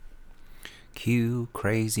Cue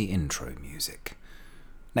crazy intro music.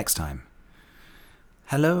 Next time.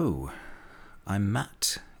 Hello, I'm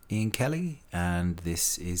Matt Ian Kelly, and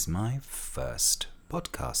this is my first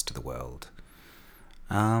podcast to the world.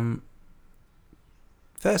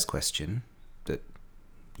 First question that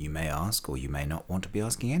you may ask, or you may not want to be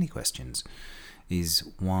asking any questions, is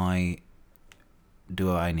why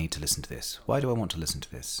do I need to listen to this? Why do I want to listen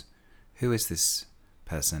to this? Who is this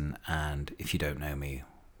person? And if you don't know me,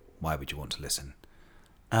 why would you want to listen?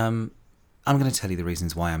 I'm going to tell you the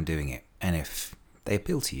reasons why I'm doing it. And if they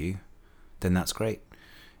appeal to you, then that's great.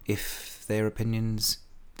 If they're opinions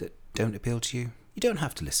that don't appeal to you, you don't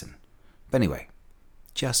have to listen. But anyway,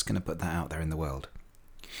 just going to put that out there in the world.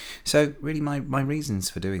 So really my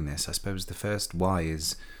reasons for doing this, I suppose the first why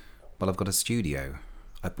is, well, I've got a studio.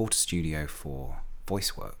 I bought a studio for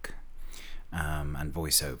voice work and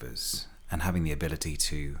voiceovers, and having the ability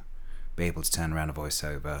to be able to turn around a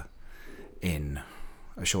voiceover in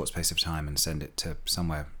a short space of time and send it to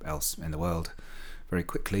somewhere else in the world very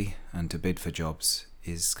quickly, and to bid for jobs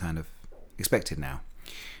is kind of expected now.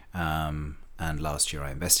 And last year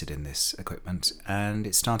I invested in this equipment and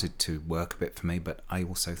it started to work a bit for me, but I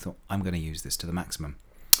also thought I'm going to use this to the maximum.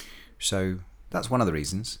 So that's one of the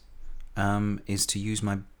reasons, is to use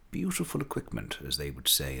my beautiful equipment, as they would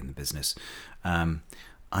say in the business.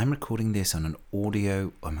 I'm recording this on an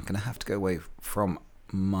audio, I'm going to have to go away from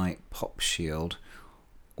my Pop Shield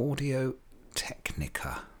Audio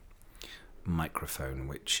Technica microphone,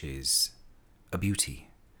 which is a beauty,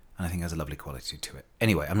 and I think has a lovely quality to it.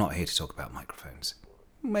 Anyway, I'm not here to talk about microphones.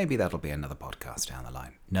 Maybe that'll be another podcast down the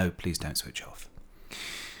line. No, please don't switch off.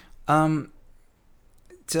 Another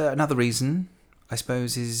reason, I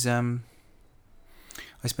suppose, is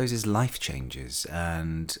life changes,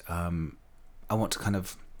 and I want to kind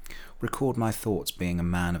of record my thoughts being a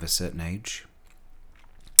man of a certain age.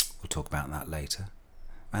 We'll talk about that later.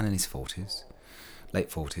 Man in his 40s,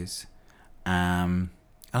 late 40s. And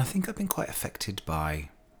I think I've been quite affected by,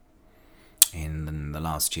 in the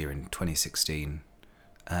last year, in 2016,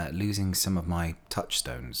 losing some of my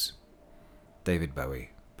touchstones. David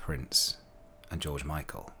Bowie, Prince, and George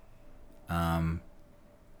Michael. And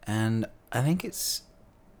I think it's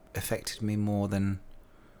affected me more than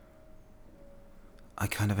I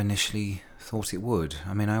kind of initially thought it would.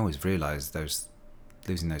 I mean, I always realised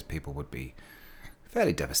losing those people would be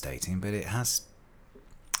fairly devastating, but it has, I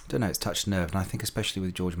don't know, it's touched a nerve. And I think especially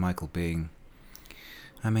with George Michael being,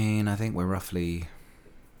 I think we're roughly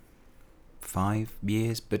 5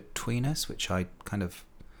 years between us, which I kind of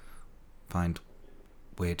find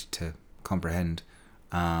weird to comprehend.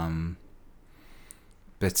 But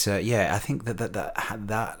I think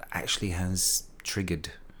that actually has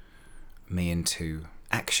triggered me into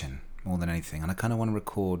action more than anything, and I kind of want to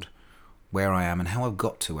record where I am and how I've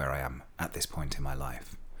got to where I am at this point in my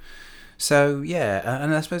life. So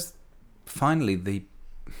and I suppose finally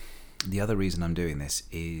the other reason I'm doing this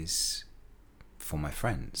is for my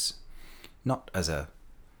friends, not as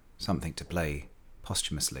something to play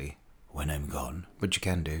posthumously when I'm gone, which you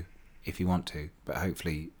can do if you want to, but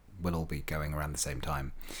hopefully we'll all be going around the same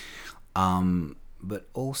time. But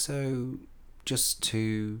also just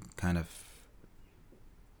to kind of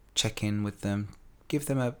check in with them, give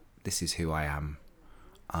them this is who I am.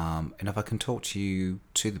 And if I can talk to you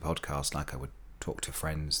to the podcast like I would talk to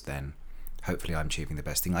friends, then hopefully I'm achieving the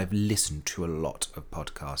best thing. I've listened to a lot of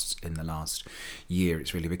podcasts in the last year.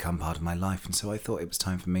 It's really become part of my life. And so I thought it was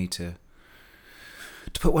time for me to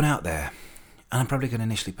put one out there. And I'm probably going to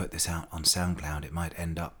initially put this out on SoundCloud. It might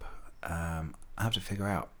end up, I have to figure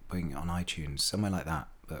out putting it on iTunes, somewhere like that.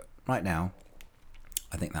 But right now,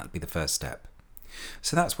 I think that would be the first step.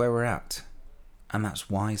 So that's where we're at. And that's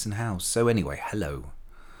whys and hows. So anyway, hello.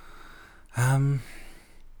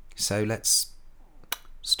 So let's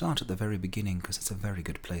start at the very beginning, because it's a very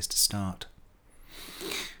good place to start.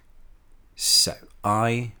 So,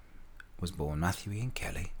 I was born Matthew Ian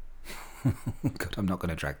Kelly. God, I'm not going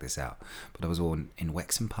to drag this out. But I was born in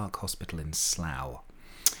Wexham Park Hospital in Slough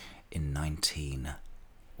in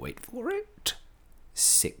wait for it,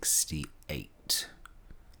 68.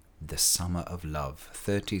 The Summer of Love,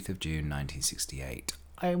 30th of June 1968.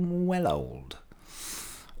 I'm well old.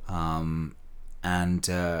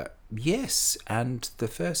 Yes, and the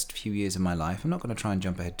first few years of my life, I'm not going to try and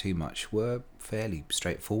jump ahead too much, were fairly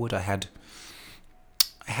straightforward. I had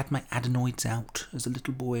my adenoids out as a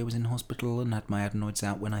little boy. I was in hospital and had my adenoids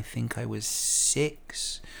out when I think I was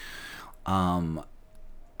 6.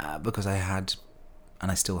 Because I had,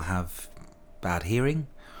 and I still have, bad hearing.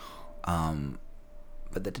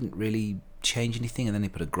 But that didn't really change anything. And then they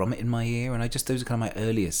put a grommet in my ear, and those are kind of my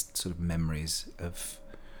earliest sort of memories of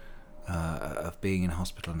of being in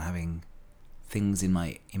hospital and having things in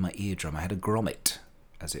my eardrum. I had a grommet,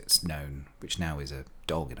 as it's known, which now is a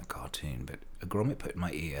dog in a cartoon, but a grommet put in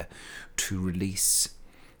my ear to release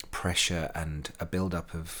pressure and a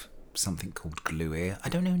build-up of something called glue ear. I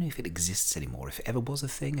don't know if it exists anymore, if it ever was a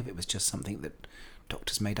thing, if it was just something that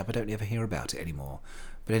doctors made up. I don't ever hear about it anymore.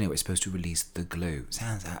 But anyway, it's supposed to release the glue.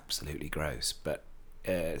 Sounds absolutely gross, but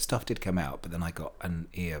stuff did come out. But then I got an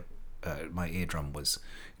ear, my eardrum was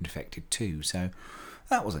infected too, so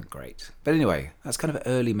that wasn't great. But anyway, that's kind of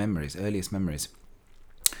earliest memories.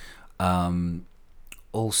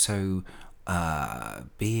 Also,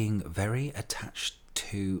 being very attached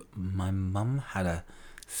to my mum had a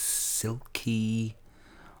silky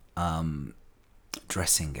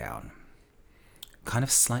dressing gown, kind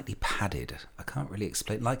of slightly padded. I can't really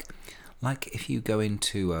explain. Like if you go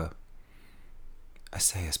into a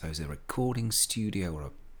recording studio or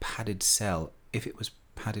a padded cell, if it was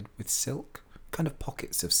padded with silk, kind of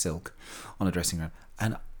pockets of silk on a dressing gown.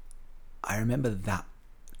 And I remember that,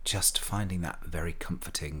 just finding that very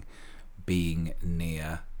comforting, being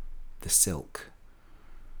near the silk.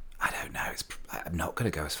 I don't know, I'm not going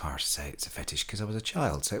to go as far as to say it's a fetish because I was a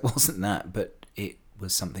child, so it wasn't that, but it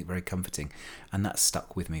was something very comforting, and that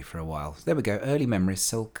stuck with me for a while. So there we go, early memories,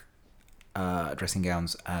 silk dressing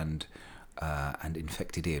gowns and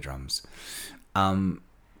infected eardrums.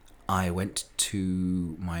 I went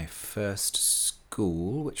to my first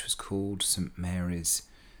school, which was called St Mary's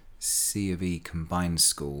C of E Combined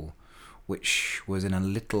School, which was in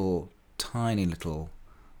a tiny little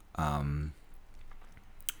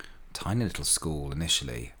school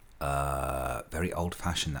initially, very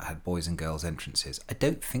old-fashioned, that had boys and girls entrances. I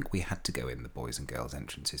don't think we had to go in the boys and girls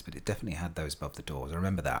entrances, but it definitely had those above the doors. I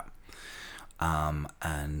remember that.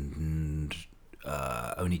 And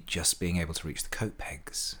only just being able to reach the coat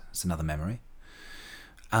pegs. That's another memory.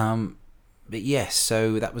 But yes,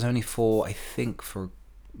 so that was only for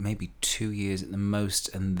maybe 2 years at the most,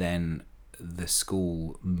 and then the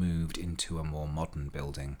school moved into a more modern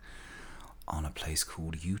building on a place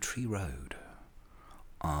called Yew Tree Road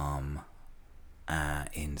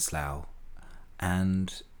in Slough.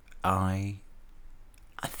 And I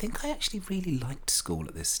think I actually really liked school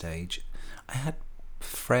at this stage. I had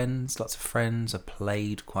lots of friends. I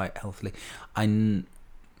played quite healthily. I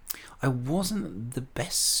wasn't the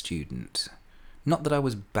best student. Not that I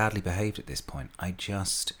was badly behaved at this point. I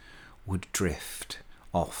just would drift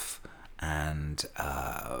off, and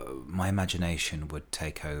my imagination would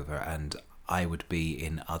take over, and I would be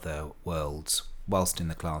in other worlds whilst in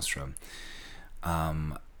the classroom.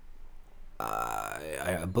 A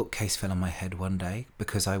bookcase fell on my head one day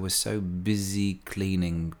because I was so busy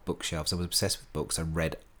cleaning bookshelves. I was obsessed with books. I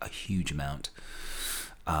read a huge amount,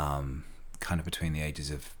 kind of between the ages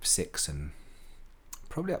of 6 and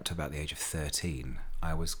probably up to about the age of 13.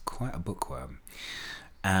 I was quite a bookworm.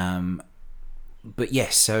 But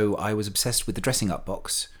yes, so I was obsessed with the dressing up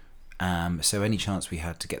box. So any chance we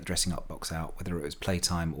had to get the dressing up box out, whether it was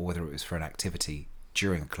playtime or whether it was for an activity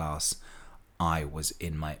during a class, I was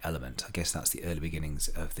in my element. I guess that's the early beginnings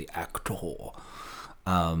of the actor, or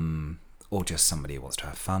just somebody who wants to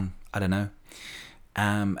have fun. I don't know.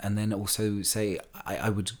 And then also I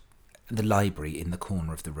would, the library in the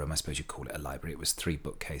corner of the room, I suppose you'd call it a library. It was 3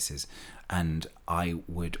 bookcases, and I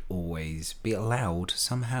would always be allowed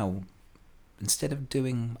somehow, instead of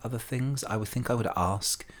doing other things, I would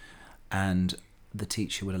ask, and the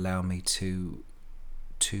teacher would allow me to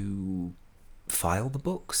file the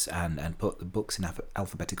books and put the books in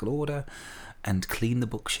alphabetical order and clean the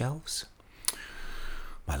bookshelves.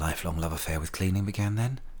 My lifelong love affair with cleaning began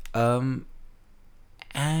then.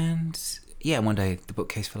 And yeah, one day the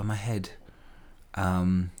bookcase fell on my head,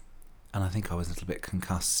 and I think I was a little bit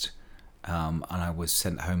concussed, and I was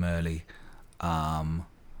sent home early. And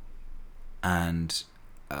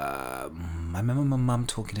I remember my mum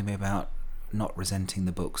talking to me about not resenting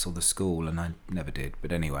the books or the school, and I never did.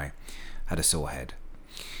 But anyway, had a sore head.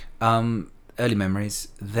 Early memories.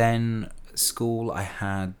 Then school, I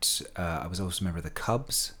was also a member of the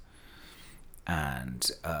Cubs,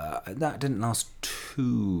 and that didn't last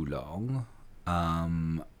too long.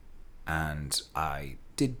 And I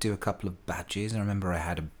did do a couple of badges. I remember I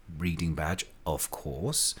had a reading badge, of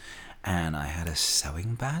course, and I had a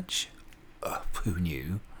sewing badge. Who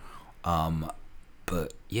knew?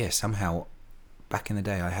 But yeah, somehow back in the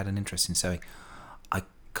day I had an interest in sewing. I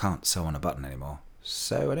can't sew on a button anymore,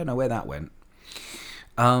 so I don't know where that went.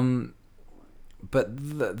 But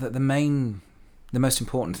the most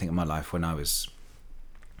important thing in my life, when I was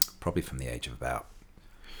probably from the age of about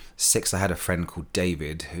 6, I had a friend called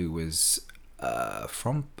David who was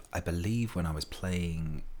from, I believe, when I was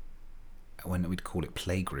playing when we'd call it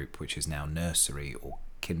playgroup, which is now nursery or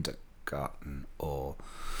kindergarten or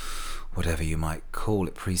whatever you might call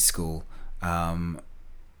it, preschool.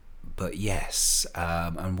 But yes,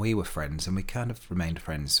 and we were friends, and we kind of remained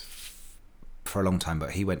friends for a long time,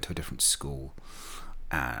 but he went to a different school,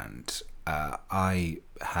 and I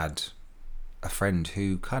had a friend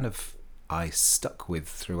who kind of I stuck with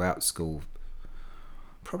throughout school,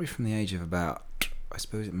 probably from the age of about, I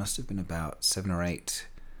suppose it must have been about 7 or 8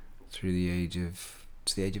 through the age of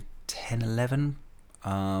 10, 11,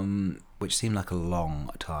 which seemed like a long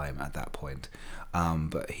time at that point.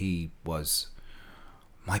 But he was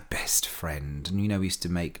my best friend, and we used to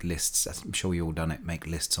make lists. I'm sure you all done it. Make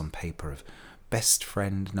lists on paper of best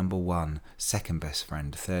friend number 1, second best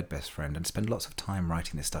friend, third best friend, and spend lots of time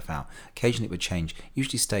writing this stuff out. Occasionally it would change.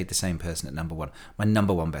 Usually stayed the same person at number 1. My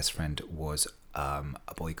number 1 best friend was a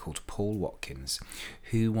boy called Paul Watkins,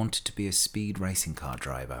 who wanted to be a speed racing car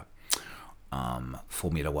driver,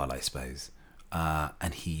 Formula 1, I suppose,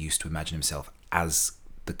 and he used to imagine himself as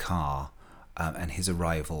the car, and his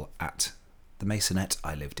arrival at the maisonette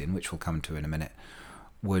I lived in, which we'll come to in a minute,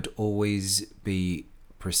 would always be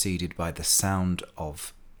preceded by the sound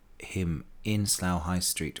of him in Slough High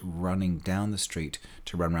Street running down the street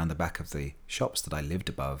to run round the back of the shops that I lived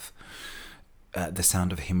above. The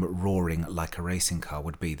sound of him roaring like a racing car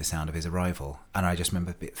would be the sound of his arrival. And I just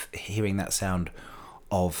remember hearing that sound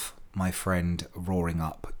of my friend roaring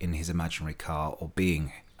up in his imaginary car, or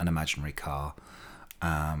being an imaginary car,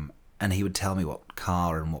 and he would tell me what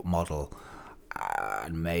car and what model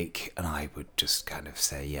and make, and I would just kind of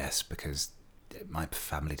say yes, because my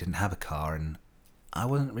family didn't have a car and I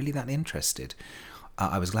wasn't really that interested.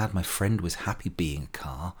 I was glad my friend was happy being a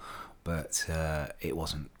car, but it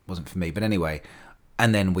wasn't for me. But anyway,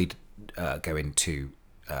 and then we'd go into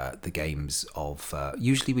the games of,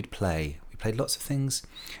 usually we played lots of things,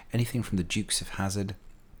 anything from the Dukes of Hazzard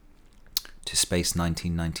to Space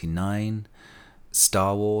 1999,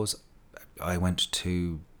 Star Wars. I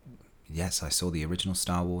saw the original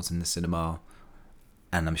Star Wars in the cinema,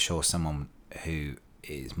 and I'm sure someone who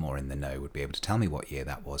is more in the know would be able to tell me what year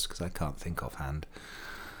that was, because I can't think offhand.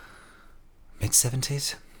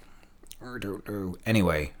 Mid-70s? I don't know.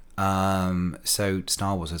 Anyway, so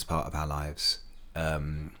Star Wars was part of our lives. I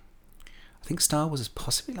think Star Wars is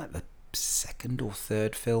possibly like the second or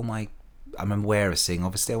third film I'm aware of seeing.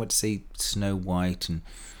 Obviously I went to see Snow White and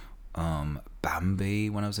Bambi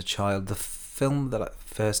when I was a child. The film that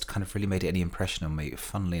first kind of really made any impression on me,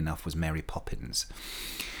 funnily enough, was Mary Poppins.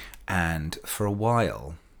 And for a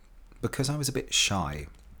while, because I was a bit shy,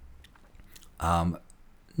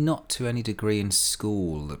 not to any degree in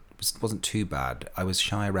school, it wasn't too bad. I was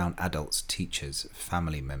shy around adults, teachers,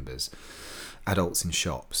 family members, adults in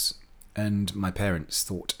shops, and my parents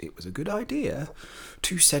thought it was a good idea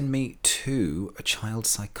to send me to a child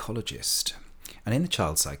psychologist. And in the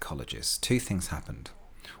child psychologist, 2 things happened.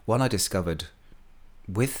 One, I discovered,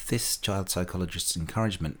 with this child psychologist's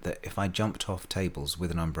encouragement, that if I jumped off tables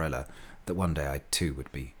with an umbrella, that one day I too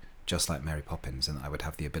would be just like Mary Poppins, and I would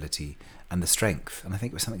have the ability and the strength. And I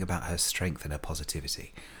think it was something about her strength and her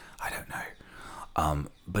positivity. I don't know.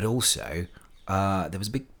 But also, there was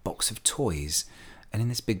a big box of toys, and in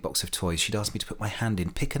this big box of toys, she'd asked me to put my hand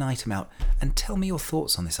in, pick an item out, and tell me your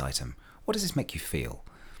thoughts on this item. What does this make you feel?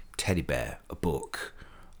 Teddy bear, a book,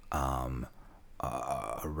 a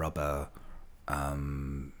rubber,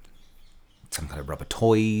 some kind of rubber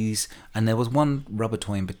toys. And there was one rubber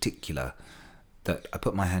toy in particular that I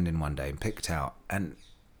put my hand in one day and picked out, and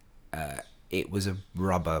it was a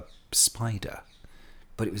rubber spider,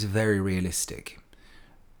 but it was very realistic.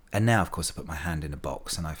 And now, of course, I put my hand in a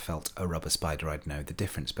box and I felt a rubber spider, I'd know the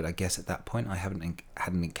difference. But I guess at that point I hadn't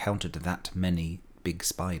encountered that many big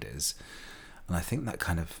spiders, and I think that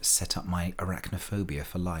kind of set up my arachnophobia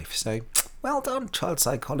for life. So, well done, child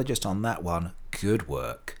psychologist, on that one. Good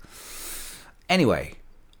work. Anyway,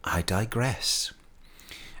 I digress.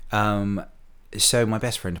 So my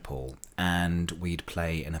best friend Paul, and we'd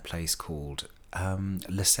play in a place called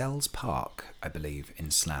Lascelles Park, I believe, in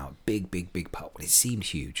Slough. Big park. Well, it seemed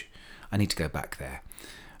huge. I need to go back there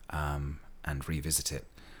and revisit it.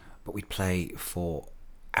 But we'd play for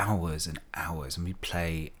hours and hours, and we'd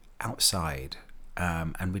play outside,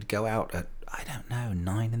 and we'd go out at,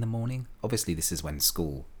 9 in the morning. Obviously, this is when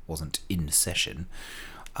school wasn't in session,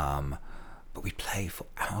 but we'd play for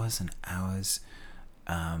hours and hours,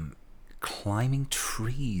 climbing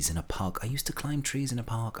trees in a park. I used to climb trees in a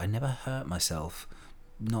park. I never hurt myself.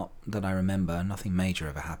 Not that I remember. Nothing major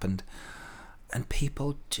ever happened. And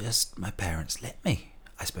people my parents let me.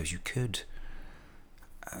 I suppose you could.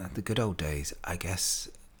 The good old days, I guess.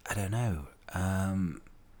 I don't know.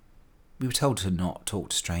 we were told to not talk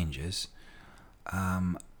to strangers.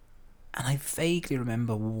 And I vaguely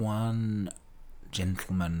remember one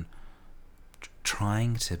gentleman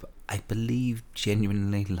trying to, I believe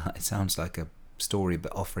genuinely, it sounds like a story,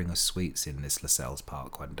 but offering us sweets in this Lascelles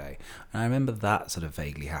Park one day. And I remember that sort of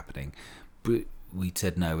vaguely happening. But we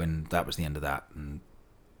said no, and that was the end of that. And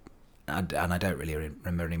I don't really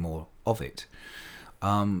remember any more of it.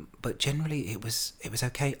 But generally, it was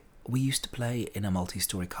okay. We used to play in a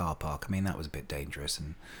multi-storey car park. I mean, that was a bit dangerous,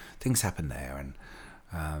 and things happened there.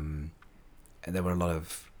 And there were a lot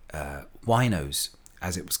of winos,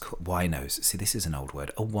 as it was called. Winos. See, this is an old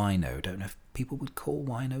word. A wino. Don't know if people would call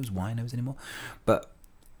winos anymore. But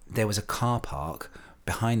there was a car park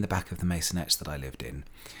behind the back of the Masonettes that I lived in.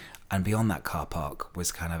 And beyond that car park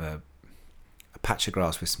was kind of a patch of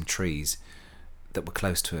grass with some trees that were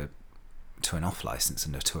close to an off license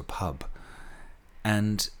and to a pub.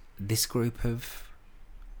 And this group of,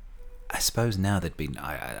 I suppose now they'd been,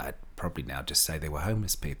 I'd probably now just say they were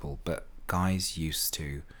homeless people, but guys used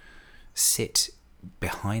to sit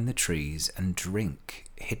behind the trees and drink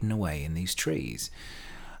hidden away in these trees.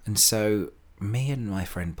 And so me and my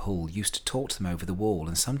friend Paul used to talk to them over the wall,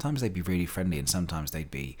 and sometimes they'd be really friendly and sometimes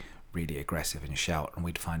they'd be really aggressive and shout, and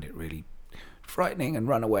we'd find it really frightening and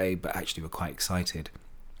run away, but actually we're quite excited.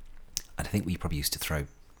 And I think we probably used to throw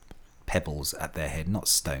pebbles at their head, not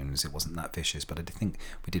stones, it wasn't that vicious, but I think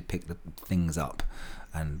we did pick the things up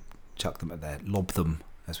and chuck them lob them,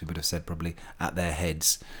 as we would have said probably, at their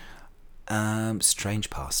heads. Strange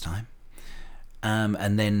pastime.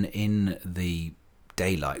 And then in the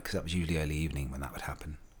daylight, because that was usually early evening when that would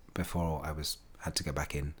happen, before I had to go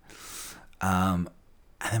back in, and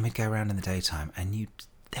then we'd go around in the daytime, and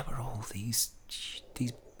there were all these,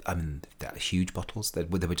 I mean, they're huge bottles. They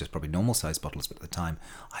were just probably normal sized bottles, but at the time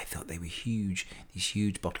I thought they were huge. These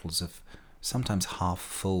huge bottles of sometimes half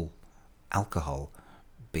full alcohol,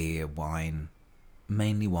 beer, wine,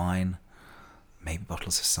 mainly wine, maybe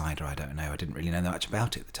bottles of cider, I don't know. I didn't really know that much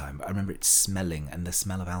about it at the time, but I remember it smelling, and the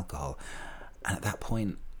smell of alcohol. And at that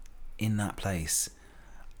point, in that place,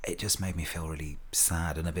 it just made me feel really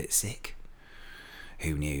sad and a bit sick.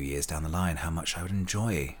 Who knew years down the line how much I would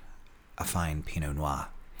enjoy a fine Pinot Noir.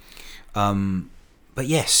 But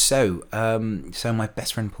yes, so my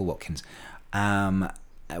best friend Paul Watkins,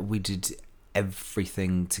 we did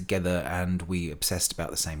everything together, and we obsessed about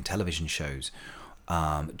the same television shows.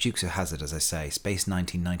 Dukes of Hazzard, as I say, Space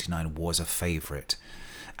 1999 was a favourite,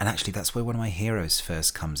 and actually that's where one of my heroes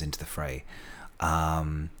first comes into the fray.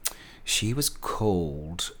 She was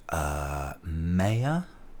called Maya,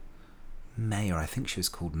 I think she was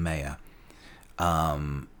called Maya,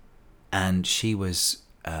 and she was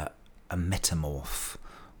a metamorph,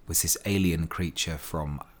 was this alien creature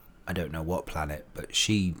from I don't know what planet, but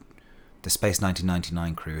the Space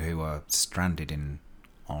 1999 crew who are stranded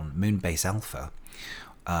on Moonbase Alpha,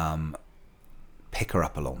 pick her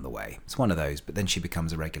up along the way. It's one of those, but then she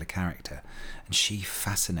becomes a regular character, and she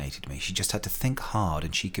fascinated me. She just had to think hard,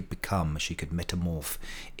 and she could metamorph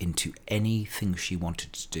into anything she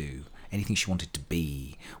wanted to do, anything she wanted to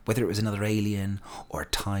be, whether it was another alien or a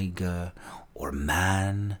tiger or a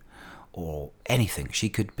man or anything. She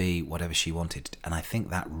could be whatever she wanted, and I think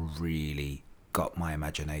that really got my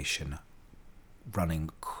imagination running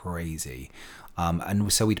crazy.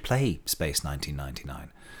 And so we'd play Space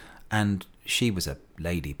 1999, and she was a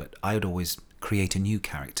lady, but I would always create a new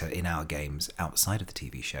character in our games outside of the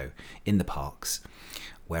TV show, in the parks,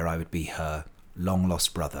 where I would be her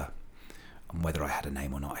long-lost brother. And whether I had a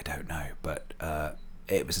name or not, I don't know, but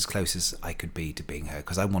it was as close as I could be to being her,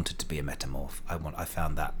 because I wanted to be a metamorph. I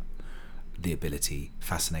found that the ability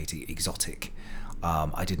fascinating, exotic.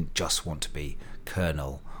 I didn't just want to be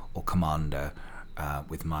colonel or commander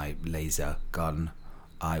with my laser gun.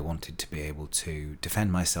 I wanted to be able to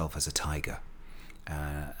defend myself as a tiger,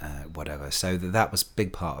 whatever. So that was a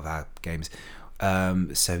big part of our games.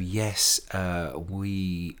 So yes,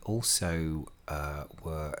 we also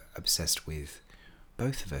were obsessed with,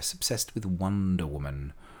 both of us, obsessed with Wonder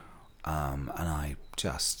Woman, and I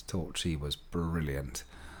just thought she was brilliant.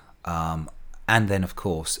 And then, of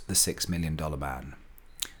course, the $6 Million Man.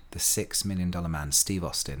 The $6 Million Man, Steve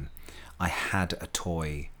Austin. I had a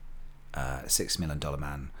toy $6 Million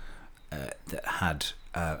Man that had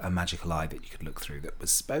a magical eye that you could look through that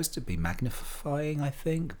was supposed to be magnifying, I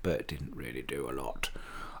think, but didn't really do a lot.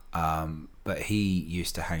 But he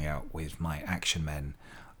used to hang out with my action men,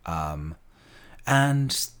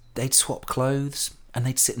 and they'd swap clothes, and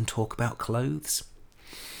they'd sit and talk about clothes.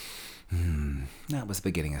 That was the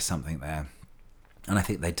beginning of something there. And I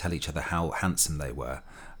think they'd tell each other how handsome they were.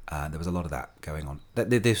 There was a lot of that going on.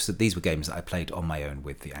 These were games that I played on my own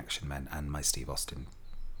with the Action Men and my Steve Austin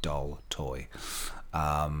doll toy.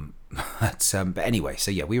 But anyway,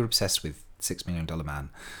 so yeah, we were obsessed with $6 Million Man,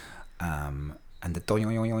 and the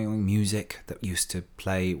doing music that used to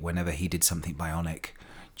play whenever he did something bionic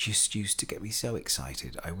just used to get me so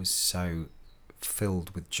excited. I was so filled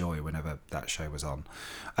with joy whenever that show was on.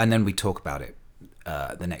 And then we'd talk about it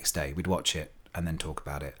the next day. We'd watch it and then talk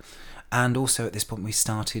about it. And also at this point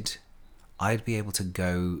I'd be able to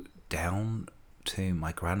go down to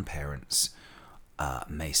my grandparents'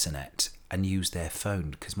 maisonette and use their phone,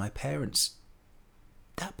 because my parents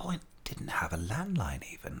at that point didn't have a landline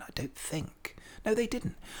even, I don't think. No, they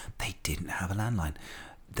didn't. They didn't have a landline.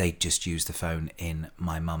 They just used the phone in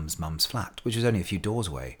my mum's flat, which was only a few doors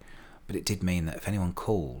away. But it did mean that if anyone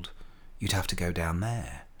called, you'd have to go down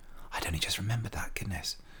there. I'd only just remembered that,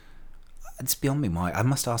 goodness. It's beyond me why. I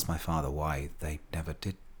must ask my father why they never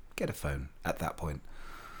did get a phone at that point.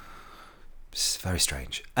 It's very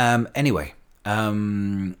strange. Anyway,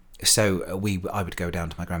 so I would go down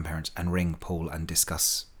to my grandparents and ring Paul and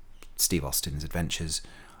discuss Steve Austin's adventures,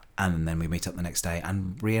 and then we meet up the next day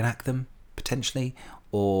and reenact them, potentially,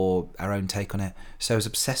 or our own take on it. So I was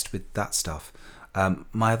obsessed with that stuff.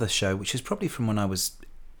 My other show, which is probably from when I was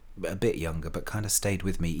a bit younger, but kind of stayed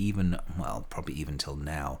with me probably even till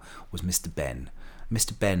now, was Mr. Ben.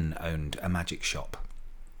 Mr. Ben owned a magic shop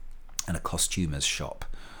and a costumer's shop,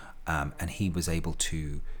 and he was able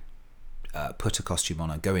to put a costume on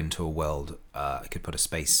and go into a world. He could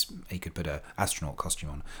put an astronaut costume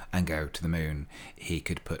on and go to the moon. He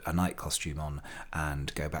could put a knight costume on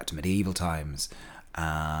and go back to medieval times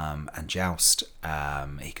and joust.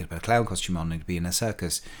 He could put a clown costume on and be in a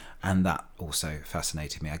circus, and that also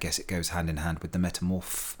fascinated me. I guess it goes hand in hand with the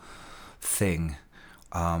metamorph thing.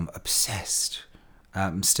 Obsessed.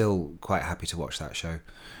 I'm still quite happy to watch that show.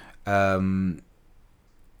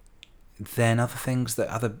 Then other things it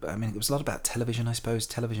was a lot about television, I suppose.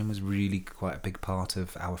 Television was really quite a big part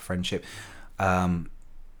of our friendship. We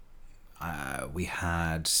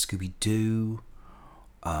had Scooby-Doo,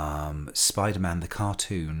 Spider-Man, the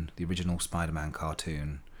cartoon, the original Spider-Man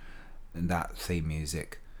cartoon, and that theme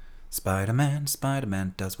music.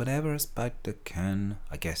 Spider-Man does whatever a spider can,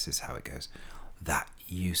 I guess is how it goes. That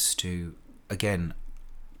used to, again,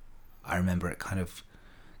 I remember it kind of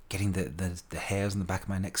getting the hairs on the back of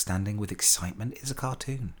my neck standing with excitement. It's a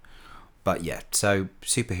cartoon. But yeah, so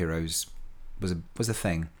superheroes was a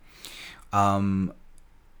thing. I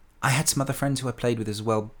had some other friends who I played with as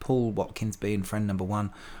well. Paul Watkins being friend number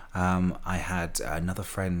one. I had another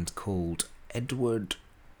friend called Edward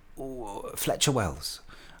Fletcher Wells,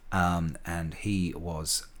 and he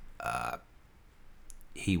was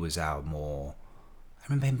our more. I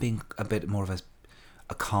remember him being a bit more of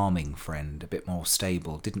a calming friend, a bit more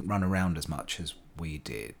stable. Didn't run around as much as we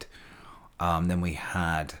did. Then we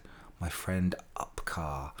had my friend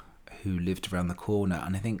Upcar, who lived around the corner,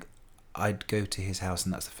 and I think I'd go to his house,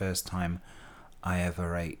 and that's the first time I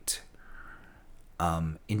ever ate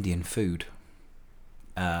Indian food,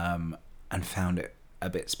 and found it a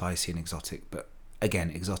bit spicy and exotic, but again,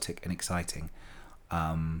 exotic and exciting.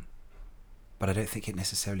 But I don't think it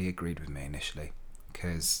necessarily agreed with me initially,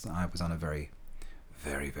 because I was on a very,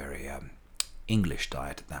 very, very English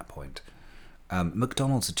diet at that point.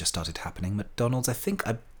 McDonald's had just started happening. McDonald's, I think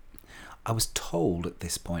I was told at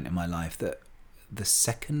this point in my life that the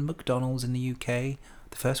second McDonald's in the UK,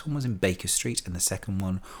 the first one was in Baker Street and the second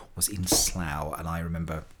one was in Slough, and I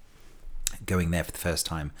remember going there for the first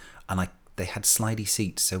time, and they had slidey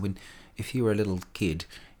seats, so if you were a little kid,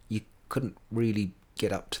 you couldn't really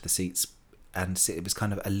get up to the seats and sit. It was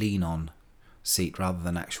kind of a lean-on seat rather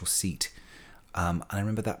than actual seat. And I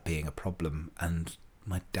remember that being a problem, and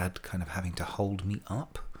my dad kind of having to hold me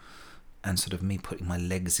up, and sort of me putting my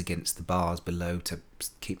legs against the bars below to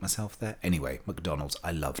keep myself there. Anyway, McDonald's.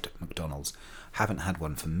 I loved McDonald's. Haven't had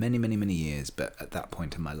one for many, many, many years, but at that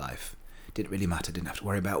point in my life, it didn't really matter. Didn't have to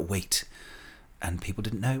worry about weight, and people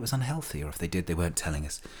didn't know it was unhealthy, or if they did, they weren't telling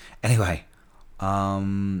us. Anyway,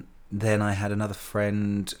 then I had another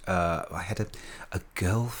friend. I had a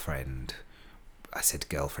girlfriend. I said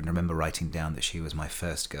girlfriend. I remember writing down that she was my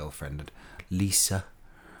first girlfriend, Lisa,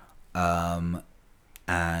 and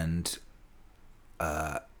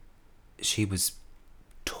she was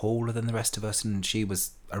taller than the rest of us, and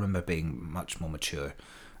I remember being much more mature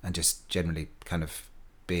and just generally kind of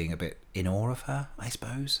being a bit in awe of her, I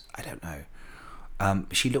suppose. I don't know.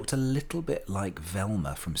 She looked a little bit like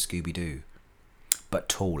Velma from Scooby-Doo, but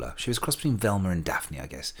taller. She was a cross between Velma and Daphne, I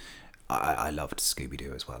guess. I loved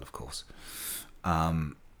Scooby-Doo as well, of course.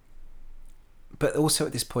 But also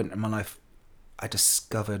at this point in my life, I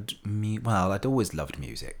discovered well, I'd always loved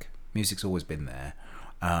music. Music's always been there,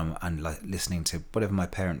 and like listening to whatever my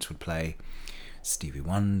parents would play. Stevie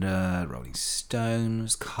Wonder, Rolling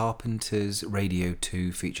Stones, Carpenters, Radio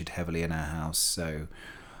 2 featured heavily in our house, so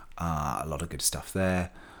a lot of good stuff there.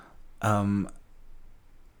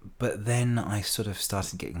 But then I sort of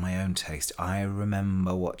started getting my own taste. I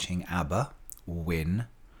remember watching ABBA win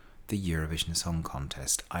the Eurovision Song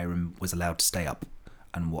Contest. I was allowed to stay up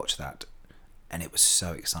and watch that, and it was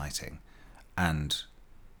so exciting. And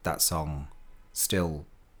that song still,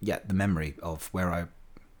 the memory of where I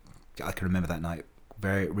can remember that night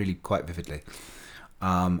really quite vividly.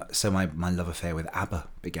 So my love affair with ABBA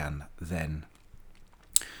began then.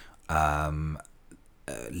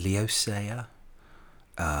 Leo Sayer,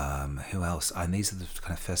 who else? And these are the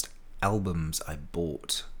kind of first albums I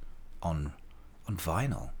bought on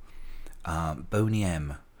vinyl. Boney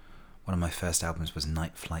M, one of my first albums was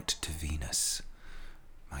Night Flight to Venus.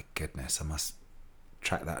 My goodness, I must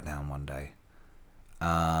track that down one day.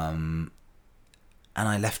 And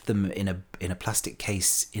I left them in a plastic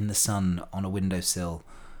case in the sun on a windowsill,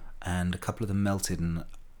 and a couple of them melted, and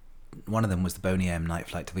one of them was the Boney M Night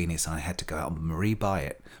Flight to Venus, and I had to go out and rebuy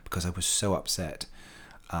it because I was so upset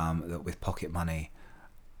that with pocket money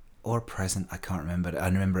or a present, I can't remember. I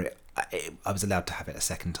remember I was allowed to have it a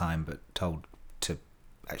second time, but told to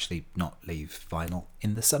actually not leave vinyl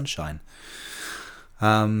in the sunshine.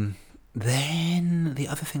 Then the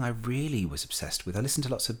other thing I really was obsessed with, I listened to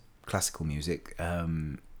lots of classical music,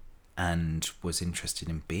 and was interested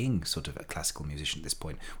in being sort of a classical musician at this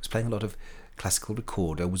point. I was playing a lot of classical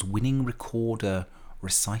recorder, was winning recorder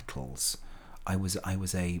recitals. I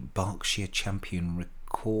was a Berkshire champion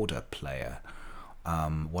recorder player,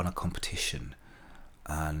 won a competition,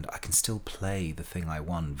 and I can still play the thing I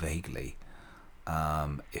won vaguely,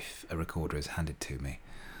 if a recorder is handed to me.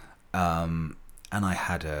 And I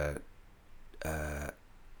had a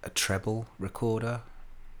treble recorder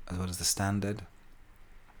as well as the standard,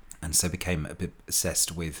 and so became a bit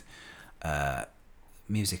obsessed with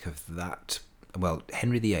music of that. Well,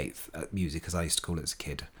 Henry VIII music, as I used to call it as a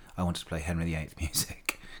kid. I wanted to play Henry VIII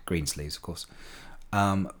music, Greensleeves, of course.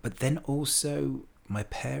 But then also my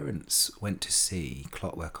parents went to see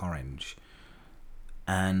Clockwork Orange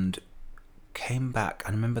and came back.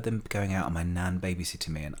 I remember them going out and my nan babysitting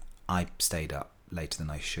me, and I stayed up later than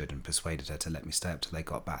I should and persuaded her to let me stay up till they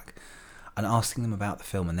got back, and asking them about the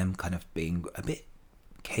film, and them kind of being a bit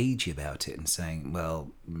cagey about it and saying,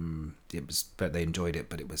 well, it was, but they enjoyed it,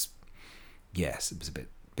 but it was a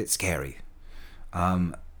bit scary.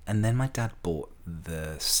 And then my dad bought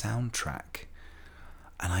the soundtrack,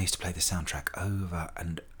 and I used to play the soundtrack over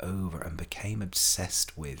and over and became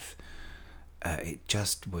obsessed with it.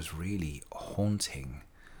 Just was really haunting,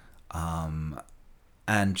 and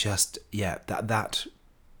just that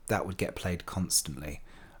would get played constantly,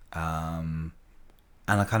 and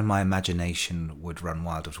I kind of, my imagination would run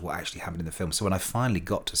wild of what actually happened in the film. So when I finally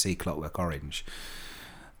got to see Clockwork Orange,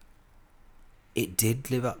 it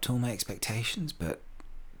did live up to all my expectations, but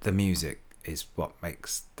the music is what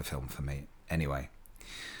makes the film for me. Anyway,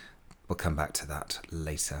 we'll come back to that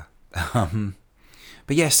later. But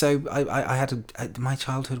yeah, so I had my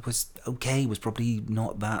childhood was okay, was probably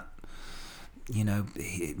not that,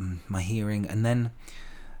 my hearing. And then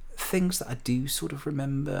things that I do sort of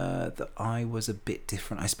remember that I was a bit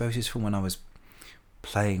different, I suppose, is from when I was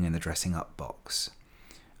playing in the dressing up box,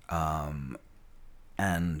 and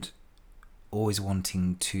always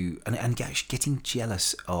wanting to, and getting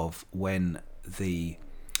jealous of when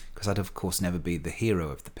because I'd of course never be the hero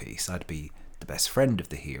of the piece, I'd be the best friend of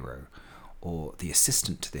the hero or the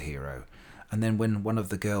assistant to the hero, and then when one of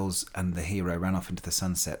the girls and the hero ran off into the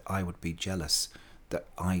sunset, I would be jealous that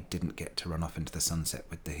I didn't get to run off into the sunset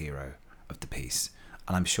with the hero of the piece.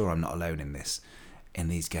 And I'm sure I'm not alone in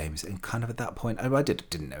these games. And kind of at that point, I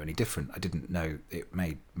didn't know any different. I didn't know it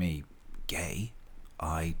made me gay.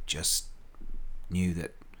 I just knew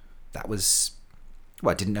that was,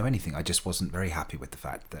 well, I didn't know anything. I just wasn't very happy with the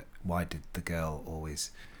fact that why did the girl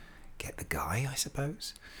always get the guy, I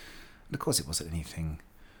suppose. And of course it wasn't anything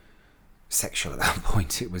sexual at that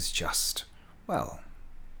point. It was just, well,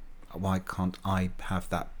 why can't I have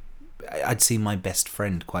that? I'd see my best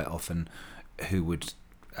friend quite often, who would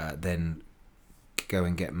then go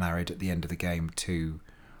and get married at the end of the game to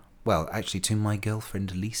my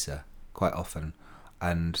girlfriend Lisa quite often.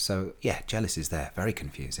 And so, jealousy is there. Very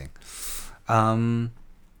confusing. But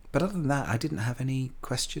other than that, I didn't have any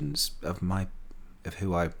questions of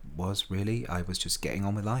who I was, really. I was just getting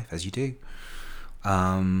on with life, as you do.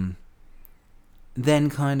 Then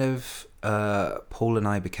kind of Paul and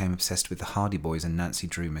I became obsessed with the Hardy Boys and Nancy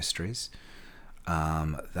Drew mysteries.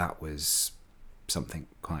 That was something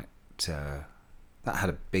quite... that had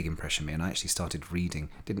a big impression on me, and I actually started reading...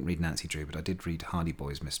 Didn't read Nancy Drew, but I did read Hardy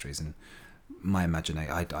Boys mysteries, and my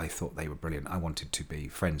imagination... I thought they were brilliant. I wanted to be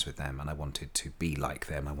friends with them, and I wanted to be like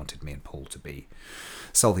them. I wanted me and Paul to be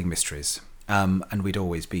solving mysteries. And we'd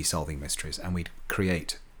always be solving mysteries, and we'd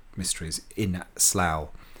create mysteries in Slough,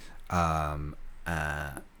 and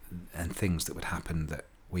things that would happen that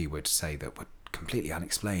we would say that were completely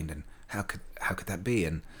unexplained, and how could that be?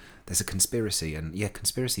 And there's a conspiracy, and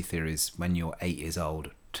conspiracy theories when you're 8 years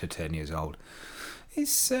old to 10 years old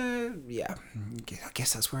is I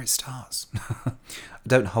guess that's where it starts. I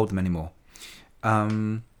don't hold them anymore.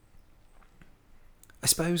 I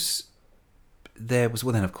suppose there was...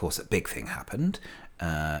 Well, then of course a big thing happened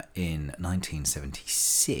in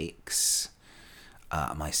 1976.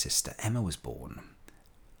 My sister Emma was born,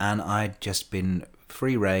 and I'd just been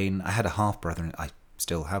free reign. I had a half brother, and I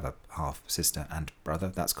still have a half sister and brother.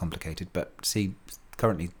 That's complicated, but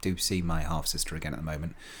currently do see my half sister again at the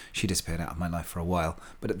moment. She disappeared out of my life for a while,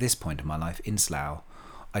 but at this point in my life in Slough,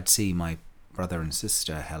 I'd see my brother and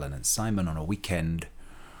sister Helen and Simon on a weekend.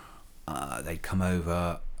 They'd come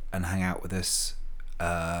over and hang out with us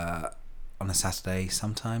on a Saturday,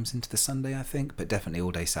 sometimes into the Sunday, I think, but definitely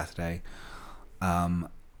all day Saturday. And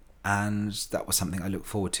that was something I looked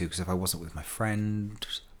forward to, because if I wasn't with my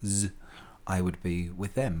friends, I would be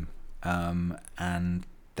with them. And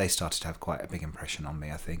they started to have quite a big impression on me,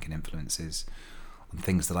 I think, and influences on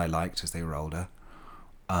things that I liked as they were older.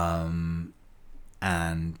 I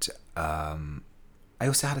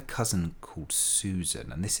also had a cousin called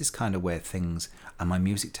Susan, and this is kind of where things and my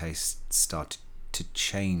music taste started to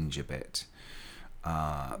change a bit,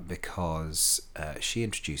 because she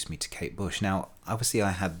introduced me to Kate Bush. Now, obviously,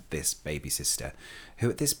 I had this baby sister who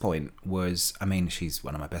at this point was... I mean, she's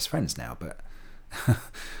one of my best friends now, but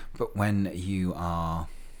but when you are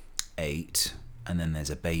 8 and then there's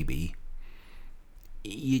a baby,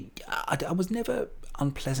 I was never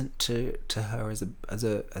unpleasant to her as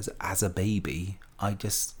a baby. I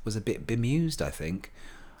just was a bit bemused, I think.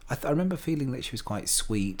 I remember feeling that she was quite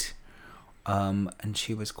sweet, and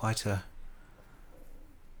she was quite a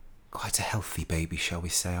healthy baby, shall we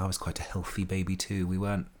say. I was quite a healthy baby too. We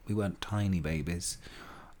weren't tiny babies.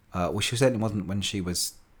 Well, she certainly wasn't when she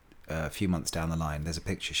was a few months down the line. There's a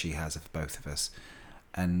picture she has of both of us,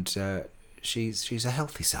 and she's a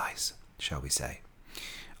healthy size, shall we say.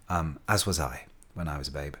 As was I when I was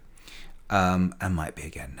a babe, and might be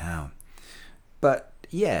again now. But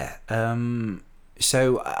yeah,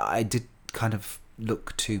 so I did kind of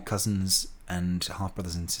look to cousins and half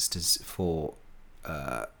brothers and sisters for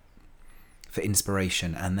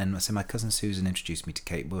inspiration, and then so my cousin Susan introduced me to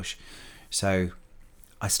Kate Bush, so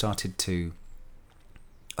I started to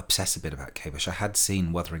obsess a bit about Kate Bush. I had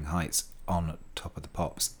seen Wuthering Heights on Top of the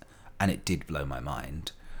Pops, and it did blow my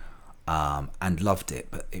mind, and loved it,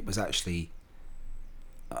 but it was actually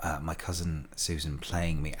my cousin Susan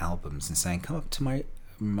playing me albums and saying, come up to my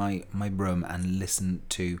room and listen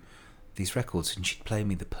to these records, and she'd play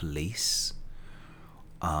me the Police,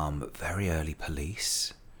 very early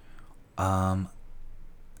Police, I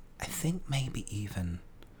think maybe even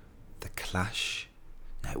the Clash.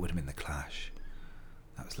 No, it would have been the Clash.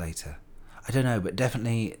 That was later. I don't know, but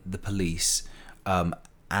definitely the Police,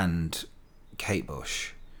 and Kate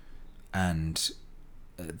Bush, and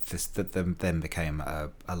this then became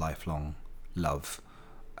a lifelong love.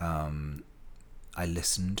 I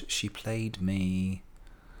listened. She played me...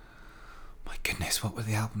 My goodness, what would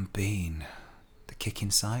the album been? The Kick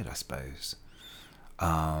Inside, I suppose.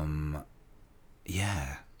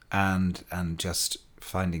 Yeah, and just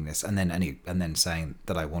finding this, and then saying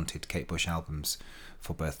that I wanted Kate Bush albums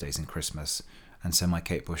for birthdays and Christmas, and so my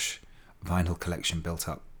Kate Bush vinyl collection built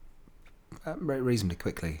up reasonably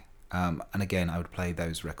quickly. And again, I would play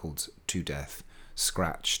those records to death,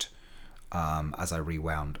 scratched, as I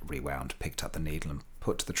rewound, picked up the needle and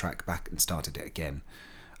put the track back and started it again.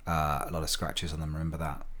 A lot of scratches on them, remember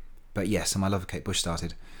that. But yes, so my love of Kate Bush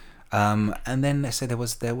started. And then let's say there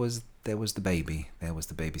was the baby. There was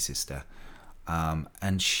the baby sister.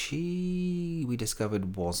 And she, we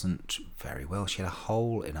discovered, wasn't very well. She had a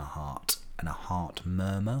hole in her heart and a heart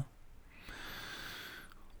murmur.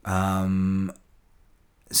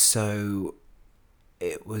 So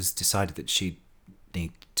it was decided that she'd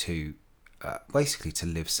need to basically to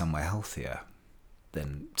live somewhere healthier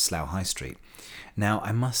than Slough High Street. Now,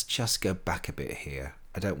 I must just go back a bit here.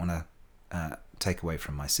 I don't want to take away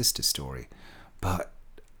from my sister's story, but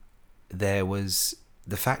there was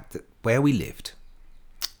the fact that where we lived,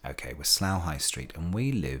 okay, was Slough High Street, and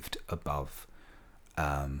we lived above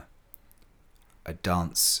a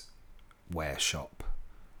dance dancewear shop,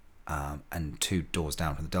 and 2 doors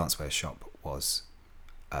down from the dancewear shop was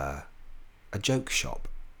a joke shop.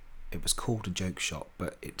 It was called a joke shop,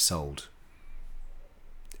 but it sold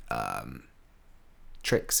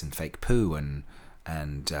tricks and fake poo and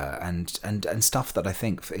stuff that I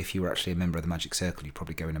think if you were actually a member of the Magic Circle you'd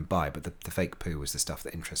probably go in and buy, but the fake poo was the stuff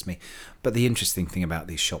that interests me. But the interesting thing about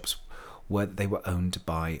these shops were that they were owned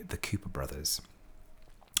by the Cooper brothers,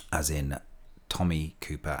 as in Tommy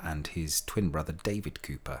Cooper and his twin brother David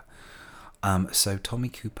Cooper. So Tommy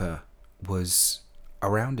Cooper was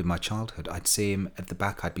around in my childhood. I'd see him at the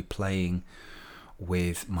back. I'd be playing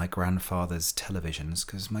with my grandfather's televisions,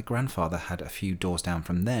 because my grandfather had a few doors down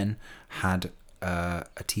from then had a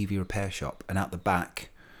TV repair shop, and out the back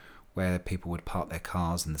where people would park their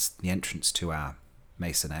cars and the entrance to our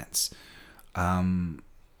maisonettes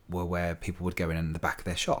were where people would go in the back of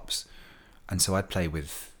their shops. And so I'd play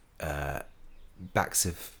with backs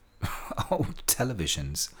of old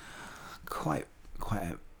televisions. Quite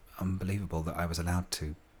unbelievable that I was allowed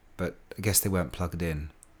to, but I guess they weren't plugged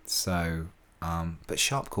in. So but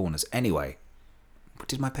sharp corners. Anyway,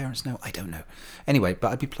 did my parents know? I don't know. Anyway,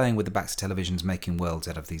 but I'd be playing with the backs of televisions, making worlds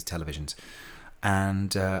out of these televisions.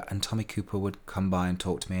 And Tommy Cooper would come by and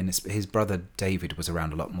talk to me, and his brother David was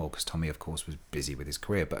around a lot more, because Tommy, of course, was busy with his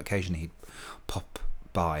career, but occasionally he'd pop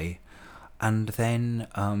by. And then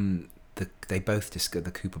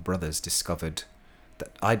the Cooper brothers discovered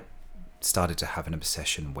that I'd started to have an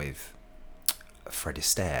obsession with Fred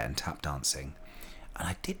Astaire and tap dancing. And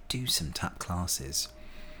I did do some tap classes,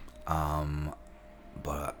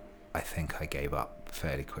 but I think I gave up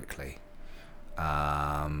fairly quickly,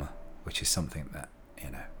 which is something that,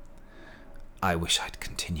 I wish I'd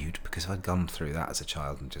continued, because I'd gone through that as a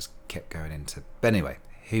child and just kept going into... But anyway,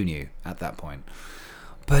 who knew at that point?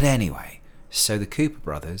 But anyway, so the Cooper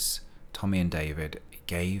brothers, Tommy and David,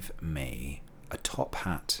 gave me a top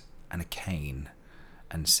hat and a cane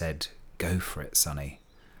and said, "Go for it, sonny.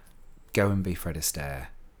 Go and be Fred Astaire."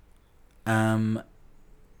 And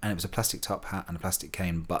it was a plastic top hat and a plastic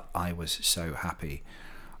cane, but I was so happy.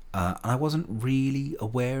 And I wasn't really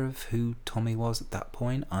aware of who Tommy was at that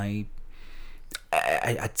point. I'd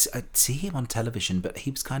see him on television, but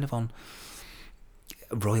he was kind of on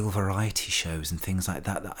royal variety shows and things like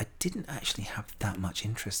that I didn't actually have that much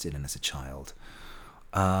interest in as a child.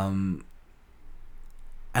 And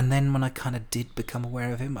then when I kind of did become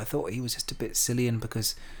aware of him, I thought he was just a bit silly, and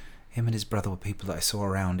because him and his brother were people that I saw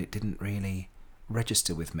around, it didn't really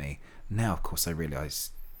register with me. Now, of course, I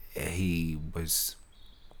realise he was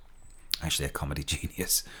actually a comedy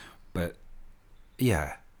genius. But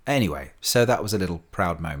yeah, anyway, so that was a little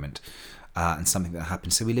proud moment and something that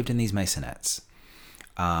happened. So we lived in these maisonettes.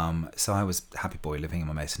 So I was a happy boy living in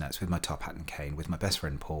my maisonettes with my top hat and cane, with my best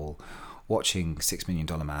friend Paul, watching $6 Million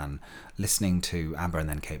Man, listening to ABBA and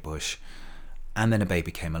then Kate Bush. And then a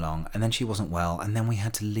baby came along, and then she wasn't well, and then we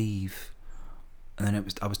had to leave. And then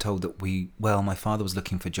I was told that my father was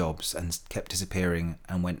looking for jobs and kept disappearing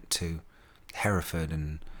and went to Hereford.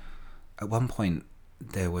 And at one point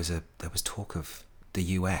there was talk of the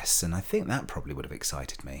US, and I think that probably would have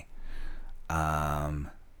excited me.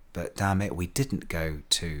 But damn it, we didn't go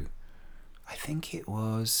to, I think it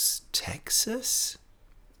was Texas,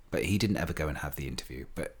 but he didn't ever go and have the interview.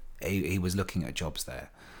 But he was looking at jobs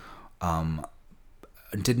there. And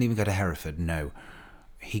didn't even go to Hereford. No,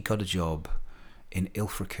 he got a job in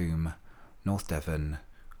Ilfracombe, North Devon,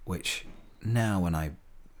 which now when I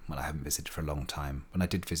haven't visited for a long time. When I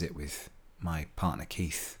did visit with my partner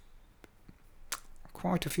Keith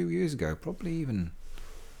quite a few years ago, probably even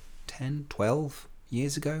 10, 12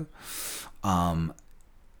 years ago, I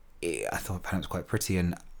thought apparently it was quite pretty,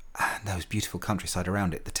 and there was beautiful countryside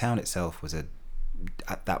around it. The town itself was at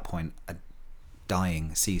that point a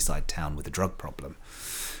dying seaside town with a drug problem,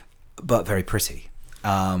 but very pretty.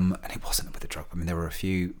 And it wasn't with a drug. I mean, there were a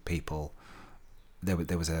few people. There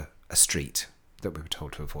was a street that we were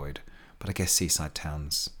told to avoid, but I guess seaside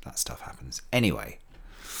towns, that stuff happens. Anyway,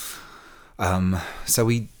 so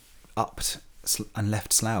we upped and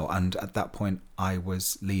left Slough, and at that point I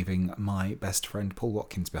was leaving my best friend Paul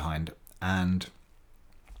Watkins behind, and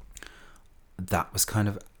that was kind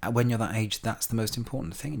of, when you're that age, that's the most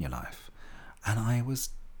important thing in your life. And I was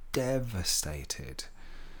devastated.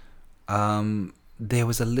 There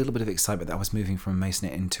was a little bit of excitement that I was moving from a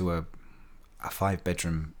masonette into a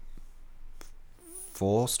 5-bedroom,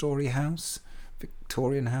 4-story house,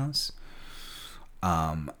 Victorian house.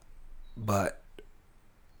 But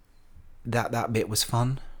that bit was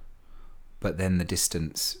fun. But then the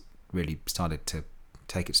distance really started to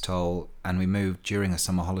take its toll, and we moved during a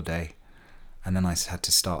summer holiday, and then I had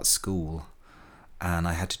to start school, and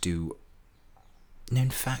I had to do No, in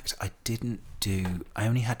fact, I didn't do. I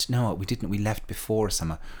only had to. No, we didn't. We left before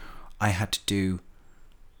summer. I had to do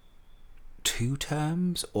 2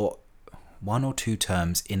 terms or 1 or 2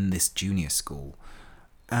 terms in this junior school,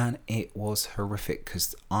 and it was horrific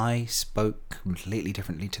because I spoke completely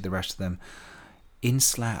differently to the rest of them. In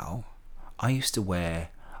Slough, I used to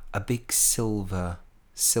wear a big silver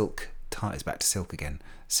silk tie. It's back to silk again.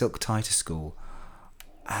 Silk tie to school.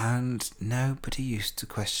 And nobody used to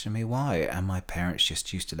question me why. And my parents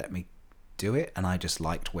just used to let me do it. And I just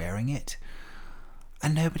liked wearing it.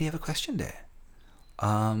 And nobody ever questioned it.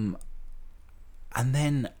 And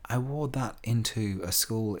then I wore that into a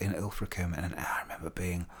school in Ilfracombe. And I remember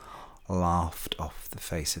being laughed off the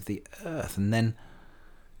face of the earth. And then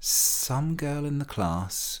some girl in the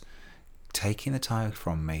class taking the tie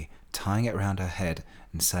from me, tying it around her head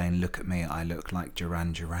and saying, "Look at me, I look like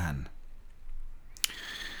Duran Duran."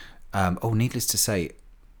 Needless to say,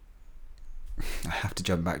 I have to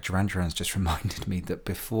jump back. Duran Duran's just reminded me that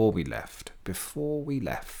before we left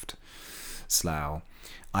Slough,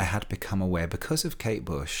 I had become aware, because of Kate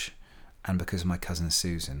Bush and because of my cousin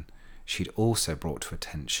Susan, she'd also brought to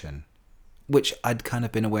attention, which I'd kind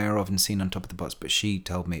of been aware of and seen on Top of the Pops, but she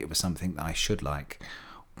told me it was something that I should like,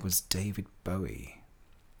 was David Bowie.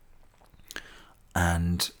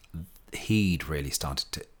 And he'd really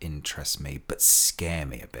started to interest me, but scare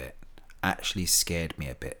me a bit. Actually scared me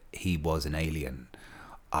a bit. He was an alien.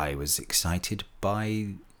 I was excited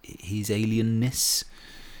by his alienness,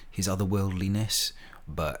 his otherworldliness,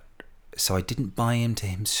 but so I didn't buy into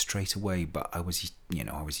him straight away. But I was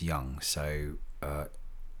young, so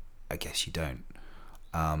I guess you don't.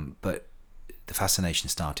 But the fascination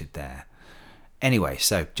started there. Anyway,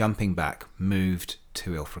 so jumping back, moved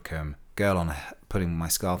to Ilfracombe. Girl putting my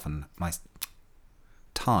scarf and my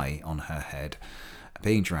tie on her head,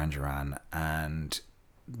 being Duran Duran, and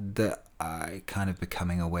that I kind of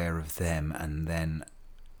becoming aware of them, and then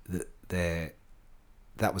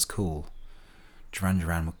that was cool. Duran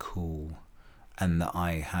Duran were cool, and that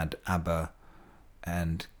I had ABBA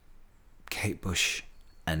and Kate Bush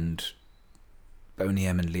and Boney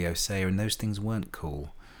M and Leo Sayer, and those things weren't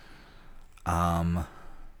cool.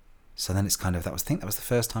 So then it's kind of, I think that was the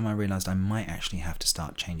first time I realised I might actually have to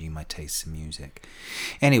start changing my tastes in music.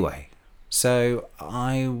 Anyway, so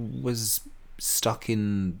I was stuck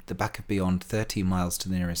in the back of Beyond, 13 miles to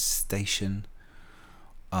the nearest station.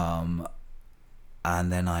 And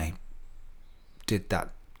then I did that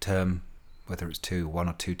term, whether it's 1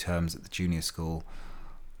 or 2 terms at the junior school.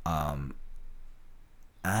 And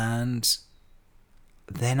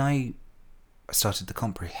then I started the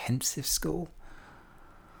comprehensive school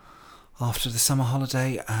after the summer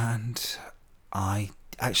holiday, and I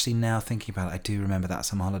actually, now thinking about it, I do remember that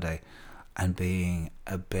summer holiday and being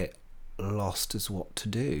a bit lost as what to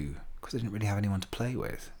do because I didn't really have anyone to play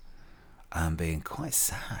with, and being quite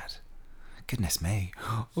sad. Goodness me,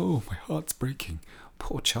 oh, my heart's breaking,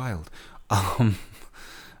 poor child.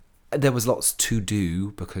 There was lots to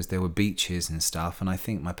do because there were beaches and stuff, and I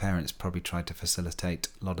think my parents probably tried to facilitate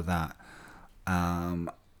a lot of that.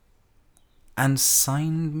 And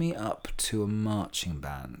signed me up to a marching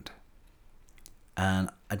band. And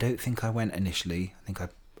I don't think I went initially. I think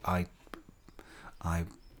I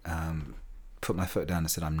put my foot down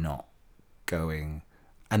and said I'm not going.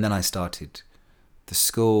 And then I started the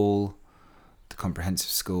school, the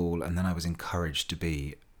comprehensive school, and then I was encouraged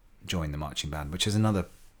to join the marching band, which is another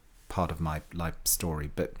part of my life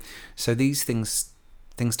story. But so these things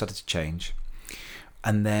started to change.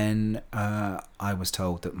 And then I was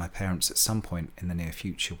told that my parents at some point in the near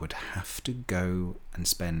future would have to go and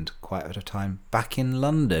spend quite a bit of time back in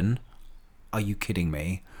London. Are you kidding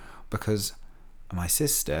me? Because my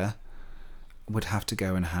sister would have to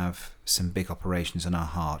go and have some big operations on her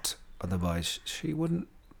heart. Otherwise, she wouldn't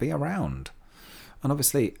be around. And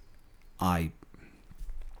obviously, there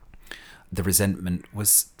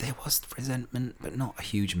was resentment, but not a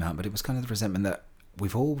huge amount. But it was kind of the resentment that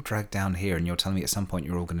we've all dragged down here, and you're telling me at some point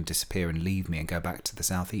you're all going to disappear and leave me and go back to the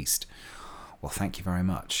southeast. Well, thank you very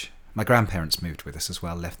much. My grandparents moved with us as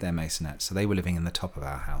well, left their masonette, so they were living in the top of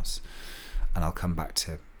our house, and I'll come back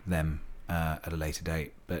to them at a later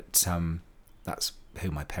date. But that's who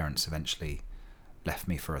my parents eventually left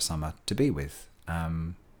me for a summer to be with.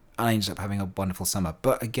 And I ended up having a wonderful summer,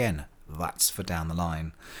 but again, that's for down the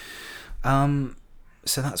line.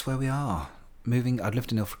 So that's where we are. I'd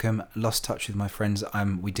lived in Ilfracombe, lost touch with my friends.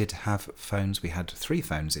 We did have phones. We had 3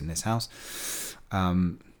 phones in this house.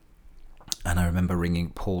 And I remember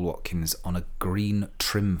ringing Paul Watkins on a green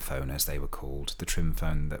trim phone, as they were called, the trim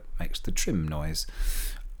phone that makes the trim noise,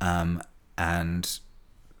 and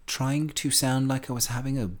trying to sound like I was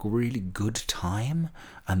having a really good time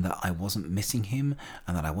and that I wasn't missing him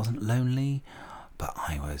and that I wasn't lonely, but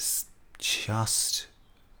I was just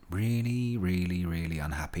really, really, really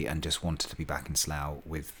unhappy and just wanted to be back in Slough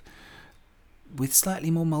with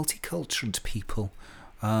slightly more multicultural people,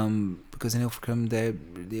 because in Ilfracombe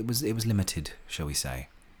it was limited, shall we say,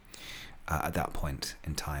 at that point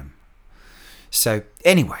in time. So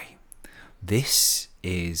anyway, this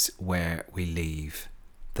is where we leave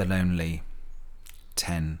the lonely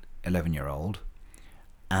 10, 11-year-old,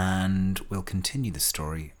 and we'll continue the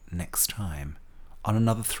story next time on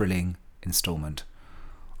another thrilling instalment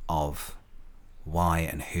of Why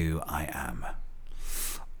and Who I Am.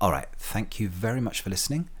 All right, thank you very much for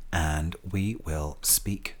listening, and we will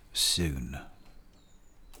speak soon.